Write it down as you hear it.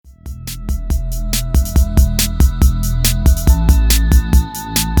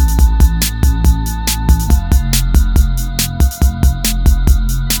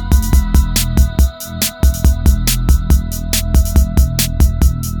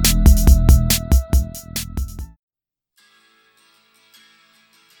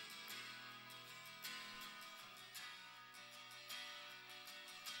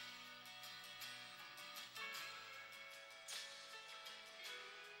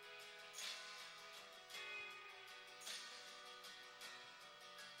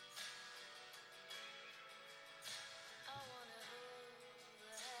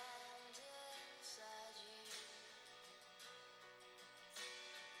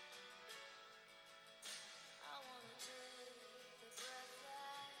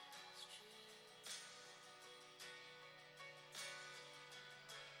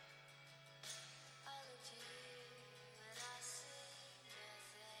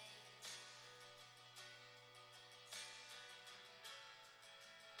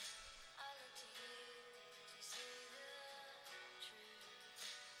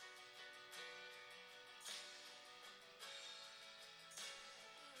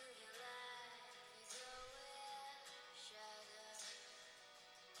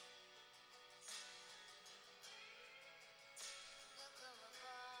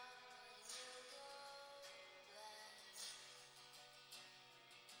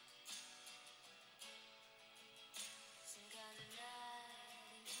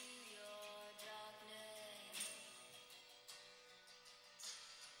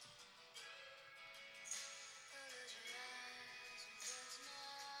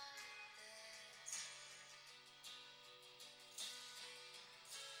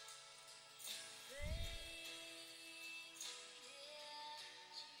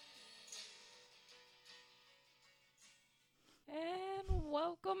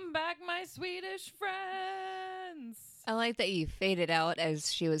Welcome back, my Swedish friends. I like that you faded out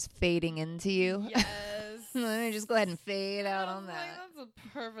as she was fading into you. Yes. Let me just go ahead and fade out on Like, that. that's a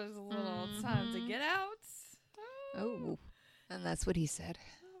perfect little time to get out. Oh, and that's what he said.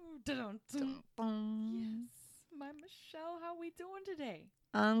 Dun-dun-dun. Dum-bum. Yes. My Michelle, how we doing today?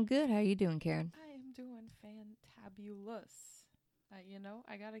 I'm good. How you doing, Karen? I am doing fantabulous.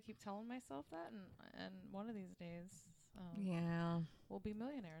 I got to keep telling myself that, and one of these days, Yeah. we'll be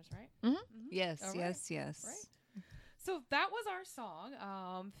millionaires, right? Mm-hmm. Mhm. Yes, All right. yes. Right. So that was our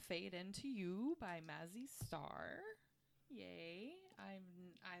song, "Fade Into You" by Mazzy Star. Yay! I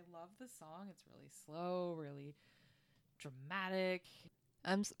love the song. It's really slow, really dramatic.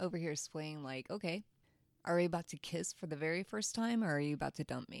 I'm over here swaying like, okay, are we about to kiss for the very first time, or are you about to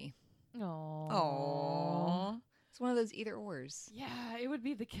dump me? Oh, It's one of those either ors. yeah, it would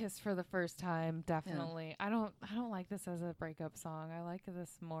be the kiss for the first time, definitely. I don't like this as a breakup song. I like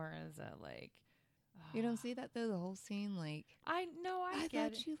this more as a like. You don't see that though, the whole scene, like, I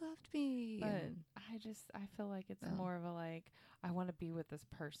get thought it. you loved me. But and- I feel like it's Oh. more of a like, I want to be with this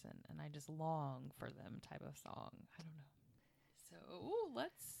person and I just long for them type of song. I don't know. So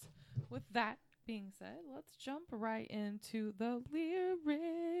with that being said, let's jump right into the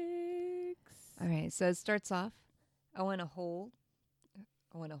lyrics. All right, so it starts off, I want a hole.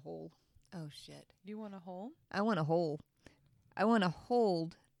 Oh, shit. You want a hole? I want a hole. I want to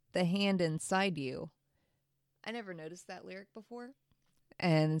hold the hand inside you. I never noticed that lyric before.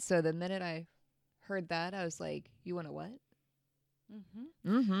 And so the minute I heard that, I was like, you want to what?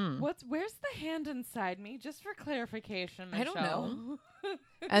 Mm-hmm. Mm-hmm. Where's the hand inside me? Just for clarification, I don't Michelle. know.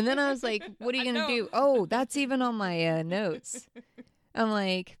 And then I was like, what are you I going to know. do? Oh, that's even on my notes. I'm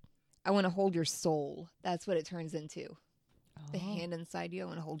like, I want to hold your soul. That's what it turns into. The hand inside you, I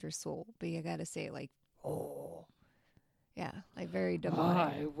want to hold your soul. But you got to say it like, oh. Yeah, like very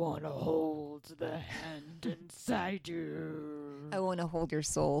demonic. I want to hold the hand inside you. I want to hold your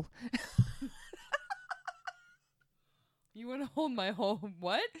soul. You want to hold my whole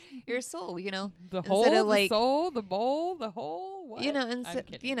what? Your soul, you know. The Instead whole, of, the like- soul, the bowl, the whole. What? You know, I'm instead,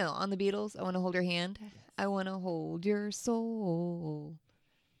 kidding. you know, on the Beatles, I want to hold your hand. I want to hold your soul.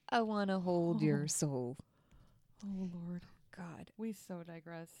 I want to hold your soul. Oh Lord, God. we so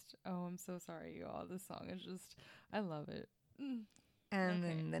digressed. Oh, I'm so sorry, you all. This song is just, I love it. Mm. And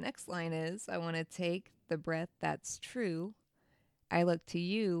Okay. then the next line is, I want to take the breath that's true. I look to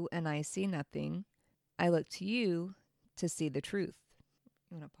you and I see nothing. I look to you to see the truth.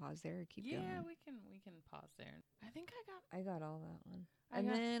 You want to pause there or keep Yeah, going? we can pause there. I think I got all that one. I And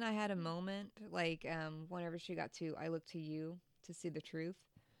got- then I had a moment, like, whenever she got to, I look to you to see the truth.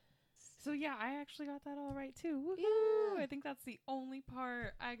 So yeah, I actually got that all right too. Woohoo! Yeah. I think that's the only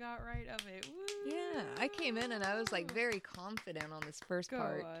part I got right of it. Woo! Yeah, I came in and I was like very confident on this first Go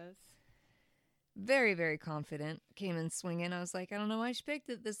part. us. Very, very confident. Came in swinging. I was like, I don't know why she picked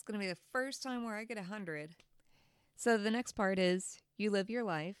it. This is going to be the first time where I get 100. So the next part is, you live your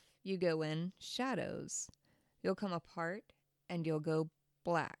life, you go in shadows. You'll come apart and you'll go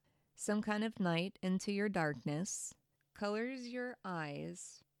black. Some kind of night into your darkness colors your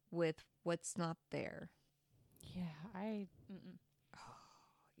eyes with what's not there. Yeah,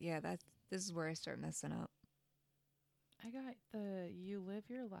 Yeah, this is where I start messing up. I got the you live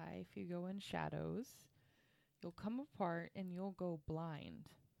your life, you go in shadows, you'll come apart and you'll go blind.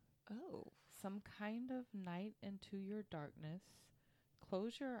 Oh. Some kind of night into your darkness,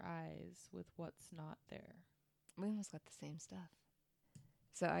 close your eyes with what's not there. We almost got the same stuff.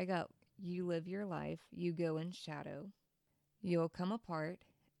 So I got, you live your life, you go in shadow, you'll come apart,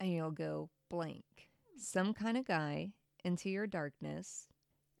 and you'll go blank. Some kind of guy into your darkness.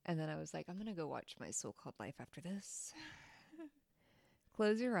 And then I was like, I'm going to go watch My So-Called Life after this.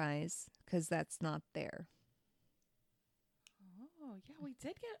 Close your eyes, because that's not there. Oh, yeah, we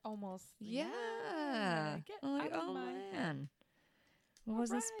did get almost. Yeah. Get I'm like, out of oh, my head. man. It All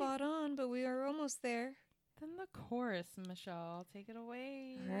wasn't right. spot on, but we are almost there. Then the chorus, Michelle. Take it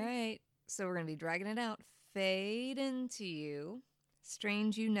away. All right. So we're going to be dragging it out. Fade into you.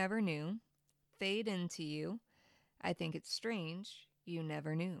 Strange you never knew. Fade into you. I think it's strange you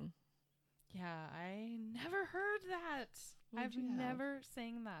never knew. Yeah, I never heard that. What'd I've you have? never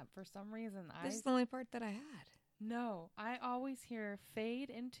sang that for some reason. This is the only part that I had. No, I always hear fade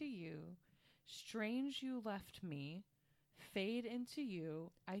into you. Strange you left me. Fade into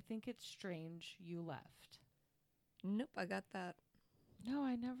you. I think it's strange you left. Nope, I got that. No,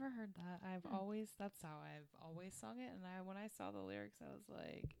 I never heard that. That's how I've always sung it. And when I saw the lyrics, I was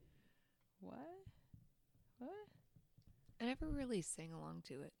like, what? What? I never really sang along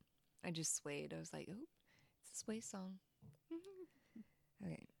to it. I just swayed. I was like, oh, it's a sway song.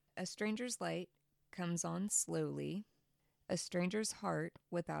 Okay, A stranger's light comes on slowly, a stranger's heart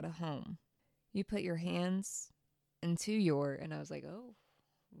without a home. You put your hands into your, and I was like, oh,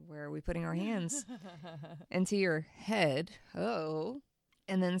 where are we putting our hands? Into your head. Oh.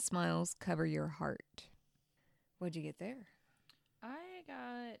 And then smiles cover your heart. What'd you get there? I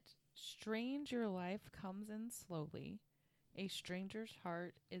got strange your life comes in slowly. A stranger's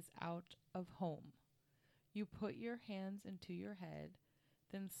heart is out of home. You put your hands into your head,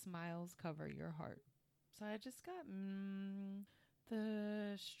 then smiles cover your heart. So I just got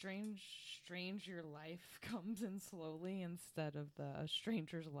the strange your life comes in slowly instead of the a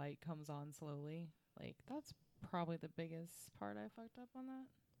stranger's light comes on slowly. Like, that's probably the biggest part I fucked up on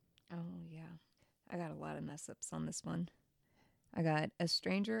that. Oh, yeah. I got a lot of mess ups on this one. I got a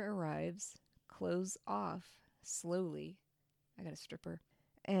stranger arrives, clothes off slowly. I got a stripper.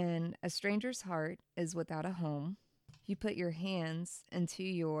 And a stranger's heart is without a home. You put your hands into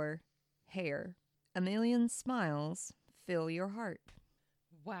your hair. A million smiles fill your heart.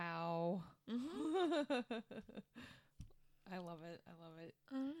 Wow. Mm-hmm. I love it. I love it.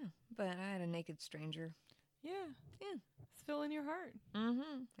 I don't know. But I had a naked stranger. Yeah. Yeah. It's filling your heart.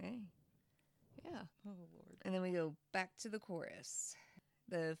 Mm-hmm. Hey. Yeah. Oh, Lord. And then we go back to the chorus.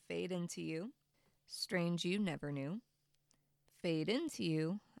 The fade into you. Strange you never knew. Fade into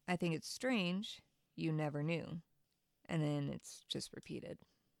you. I think it's strange you never knew. And then it's just repeated.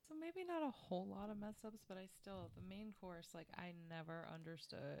 So maybe not a whole lot of mess ups, but I still, the main chorus, like, I never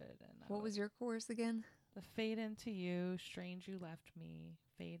understood. And What was your chorus again? The fade into you, strange you left me.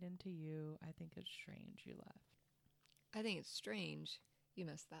 Fade into you, I think it's strange you left. I think it's strange you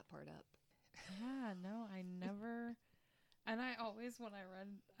messed that part up. Yeah, no, I never. And I always, when I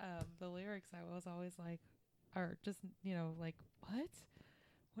read the lyrics, I was always like, or just, like, what?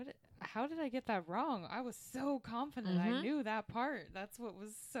 How did I get that wrong? I was so confident I knew that part. That's what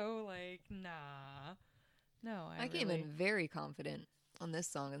was so like, nah. No, I came in very confident on this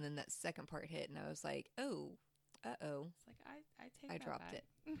song, and then that second part hit, and I was like, oh, uh-oh. It's like, I I that dropped back.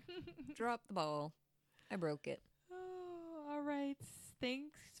 it. Dropped the ball. I broke it. Oh, all right.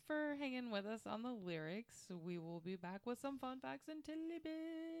 Thanks for hanging with us on the lyrics. We will be back with some fun facts and tiddly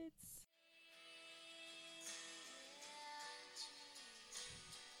bits.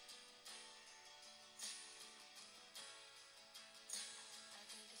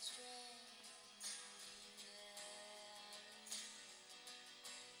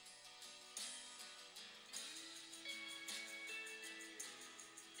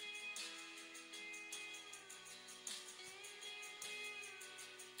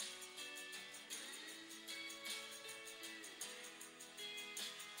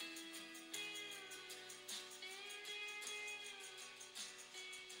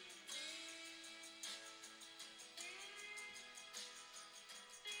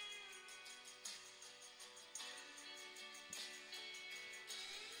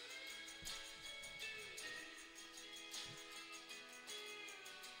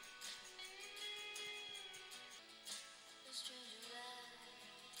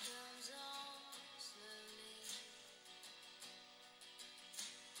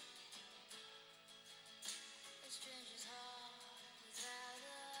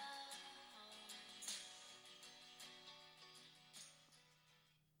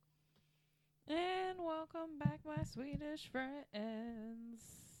 And welcome back, my Swedish friends.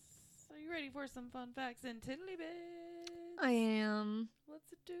 Are you ready for some fun facts and tiddly bits? I am.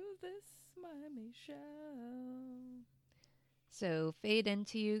 Let's do this, my Michelle. So, Fade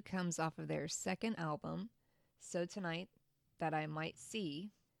Into You comes off of their second album, So Tonight That I Might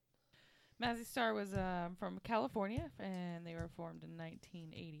See. Mazzy Star was from California, and they were formed in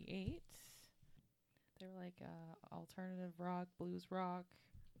 1988. They were like alternative rock, blues rock,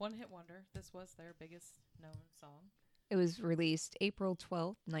 one-hit wonder. This was their biggest known song. It was released April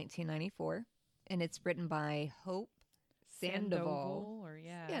 12th, 1994, and it's written by Hope Sandoval.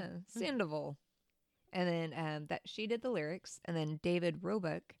 Yeah, Sandoval. And then that she did the lyrics, and then David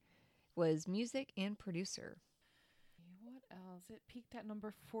Roebuck was music and producer. What else? It peaked at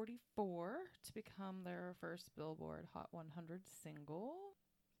number 44 to become their first Billboard Hot 100 single.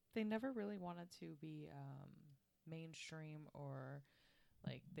 They never really wanted to be mainstream, or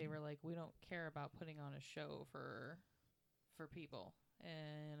like they were like, we don't care about putting on a show for people.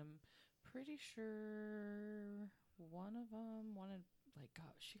 And I'm pretty sure one of them wanted, like,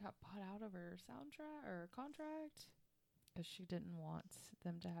 she got bought out of her soundtrack or contract because she didn't want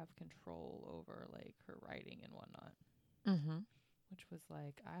them to have control over like her writing and whatnot. Mm-hmm. Which was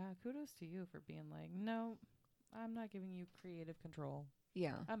like, kudos to you for being like, no, I'm not giving you creative control.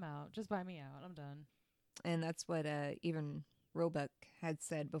 Yeah. I'm out. Just buy me out. I'm done. And that's what even Roebuck had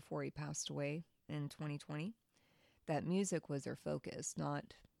said before he passed away in 2020 that music was their focus,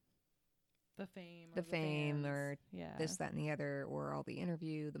 not The fame. the Or fame fans. or Yeah. this, that, and the other, or all the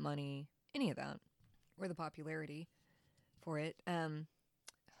interview, the money, any of that, or the popularity for it.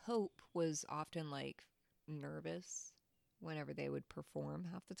 Hope was often like nervous whenever they would perform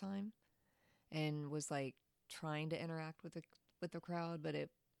half the time, and was like trying to interact with the crowd, but it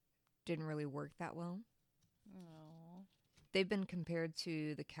didn't really work that well. Oh. They've been compared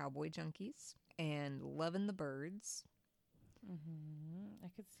to the Cowboy Junkies and Lovin' the Birds. I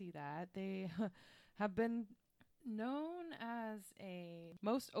could see that. They have been known as a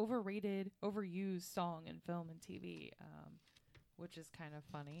most overrated, overused song in film and TV, which is kind of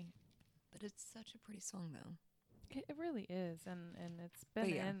funny. But it's such a pretty song, though. It really is, and it's been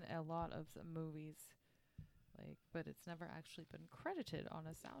But yeah. in a lot of the movies, like, but it's never actually been credited on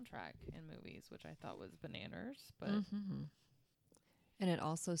a soundtrack in movies, which I thought was bananas. But Mm-hmm. And it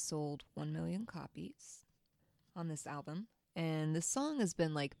also sold 1 million copies on this album. And the song has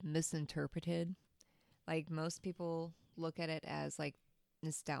been like misinterpreted. Like most people look at it as like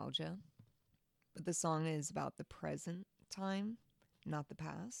nostalgia, but the song is about the present time, not the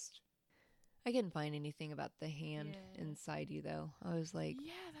past. I couldn't find anything about the hand Yeah. inside you, though. I was like,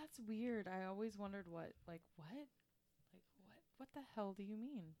 yeah, that's weird. I always wondered what the hell do you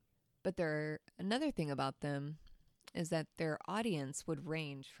mean? but another thing about them is that their audience would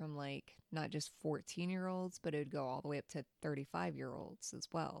range from like not just 14-year-olds, but it would go all the way up to 35-year-olds as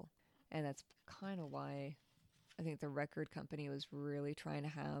well. And that's kind of why I think the record company was really trying to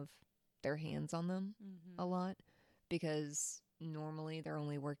have their hands on them a lot, because normally they're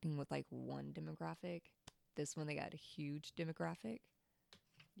only working with like one demographic. This one, they got a huge demographic.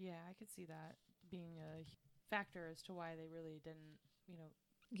 Yeah, I could see that being a factor as to why they really didn't,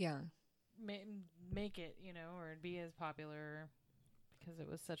 Yeah. make it, or be as popular, because it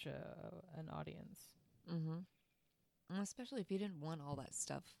was such an audience. Mm-hmm. Especially if you didn't want all that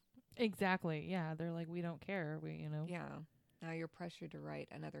stuff. Exactly. Yeah, they're like, we don't care. Yeah. Now you're pressured to write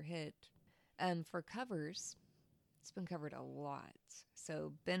another hit. For covers, it's been covered a lot.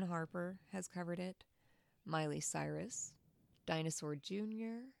 So Ben Harper has covered it, Miley Cyrus, Dinosaur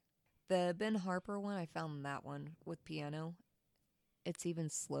Jr. The Ben Harper one, I found that one with piano. It's even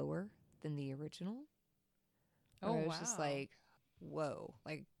slower than the original. Oh, I was wow. just like, whoa.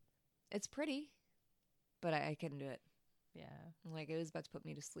 Like, it's pretty, but I couldn't do it. Yeah. Like, it was about to put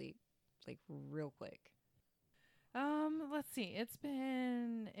me to sleep, like, real quick. Let's see. It's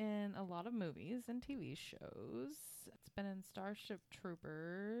been in a lot of movies and TV shows. It's been in Starship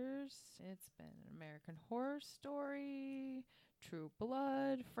Troopers. It's been in American Horror Story, True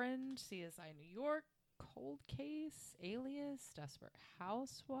Blood, Fringe, CSI New York, Cold Case, Alias, Desperate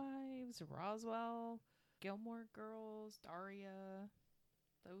Housewives, Roswell, Gilmore Girls, Daria.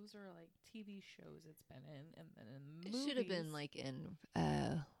 Those are like TV shows it's been in, and then in It movies. should have been, like, in,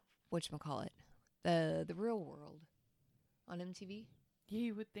 whatchamacallit, the Real World on MTV. Yeah,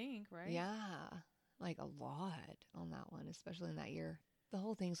 you would think, right? Yeah, like a lot on that one, especially in that year. The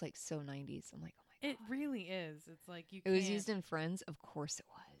whole thing's like so 90s. I'm like, oh my god. It really is. It's like you It can't. was used in Friends, of course it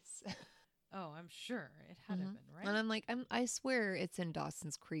was. Oh, I'm sure it had to have been, right? And I'm like, I swear it's in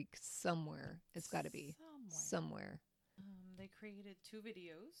Dawson's Creek somewhere. It's got to be somewhere. They created 2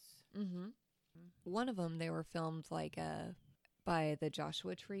 videos. Mm-hmm. One of them, they were filmed like by the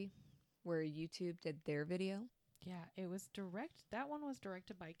Joshua Tree, where YouTube did their video. Yeah, that one was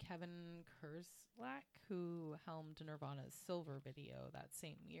directed by Kevin Kerslake, who helmed Nirvana's Silver video that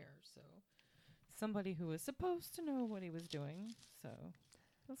same year. So somebody who was supposed to know what he was doing. So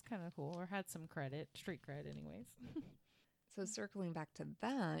that's kind of cool, or had some credit, street cred anyways. So circling back to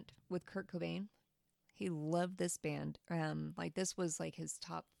that, with Kurt Cobain, he loved this band. Like this was like his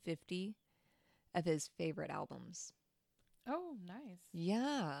top 50 of his favorite albums. Oh, nice.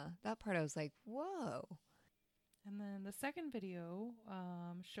 Yeah, that part I was like, whoa. And then the second video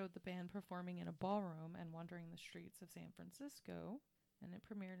showed the band performing in a ballroom and wandering the streets of San Francisco, and it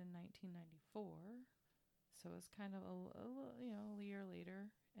premiered in 1994. So it's kind of a year later,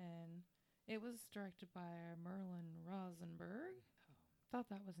 and it was directed by Merlin Rosenberg. Thought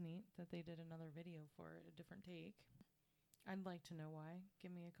that was neat that they did another video for it, a different take. I'd like to know why.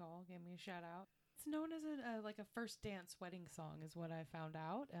 Give me a call. Give me a shout out. It's known as a first dance wedding song is what I found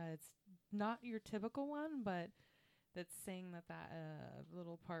out. It's not your typical one, but that's saying that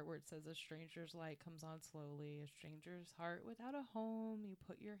little part where it says a stranger's light comes on slowly, a stranger's heart without a home, you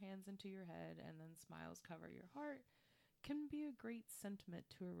put your hands into your head and then smiles cover your heart, can be a great sentiment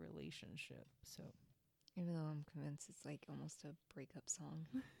to a relationship. So Even though I'm convinced it's like almost a breakup song.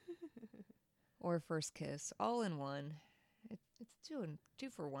 Or First Kiss, all in one. It's two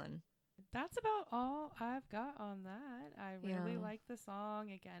for one. That's about all I've got on that. I really Yeah. like the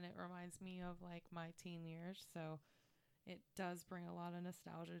song. Again, it reminds me of like my teen years, so it does bring a lot of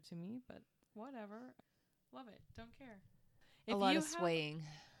nostalgia to me, but whatever. Love it. Don't care. A lot of swaying.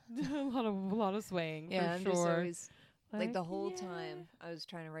 a lot of swaying, Yeah, for I'm sure. just always like the whole yeah. time I was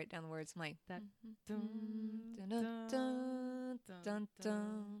trying to write down the words. I'm like, That dun, dun, dun, dun, dun,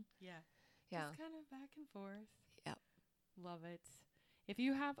 dun. Yeah. Yeah. Just kind of back and forth. Yep. Love it. If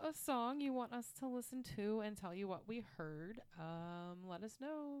you have a song you want us to listen to and tell you what we heard, let us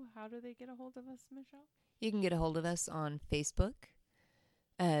know. How do they get a hold of us, Michelle? You can get a hold of us on Facebook,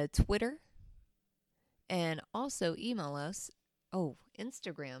 Twitter, and also email us. Oh,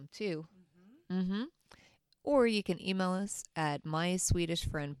 Instagram too. Or you can email us at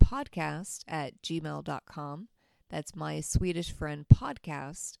myswedishfriendpodcast@gmail.com. That's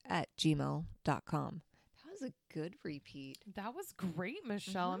myswedishfriendpodcast@gmail.com. That was a good repeat. That was great,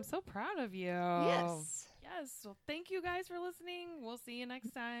 Michelle. I'm so proud of you. Yes. Yes. Well, thank you guys for listening. We'll see you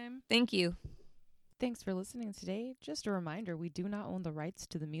next time. Thank you. Thanks for listening today. Just a reminder, we do not own the rights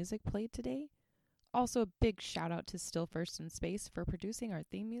to the music played today. Also, a big shout out to Still First in Space for producing our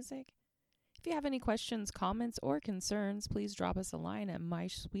theme music. If you have any questions, comments, or concerns, please drop us a line at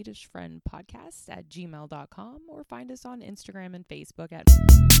myswedishfriendpodcast@gmail.com or find us on Instagram and Facebook at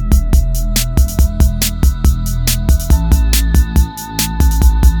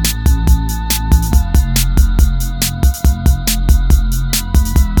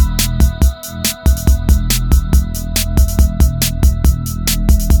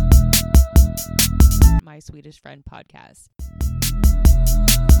My Swedish Friend Podcast.